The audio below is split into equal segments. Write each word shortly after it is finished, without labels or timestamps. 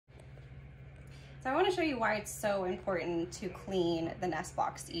So I want to show you why it's so important to clean the nest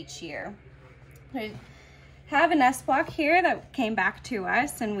blocks each year. I have a nest block here that came back to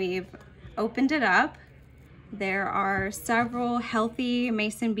us and we've opened it up. There are several healthy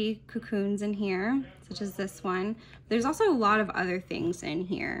mason bee cocoons in here, such as this one. There's also a lot of other things in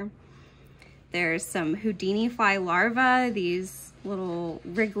here. There's some houdini fly larvae, these little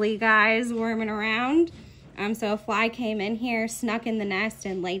wriggly guys worming around. So a fly came in here, snuck in the nest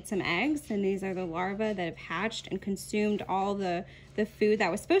and laid some eggs, and these are the larvae that have hatched and consumed all the food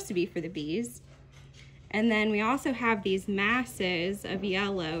that was supposed to be for the bees. And then we also have these masses of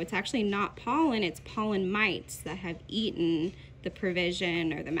yellow. It's actually not pollen, it's pollen mites that have eaten the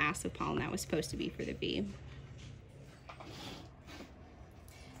provision or the mass of pollen that was supposed to be for the bee.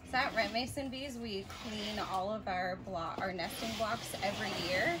 So at Rent Mason Bees, we clean all of our nesting blocks every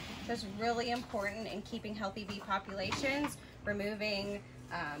year. So it's really important in keeping healthy bee populations, removing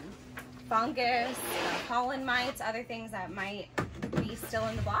fungus, pollen mites, other things that might be still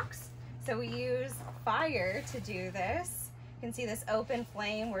in the blocks. So we use fire to do this. You can see this open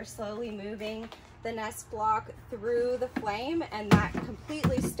flame. We're slowly moving the nest block through the flame, and that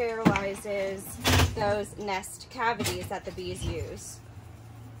completely sterilizes those nest cavities that the bees use.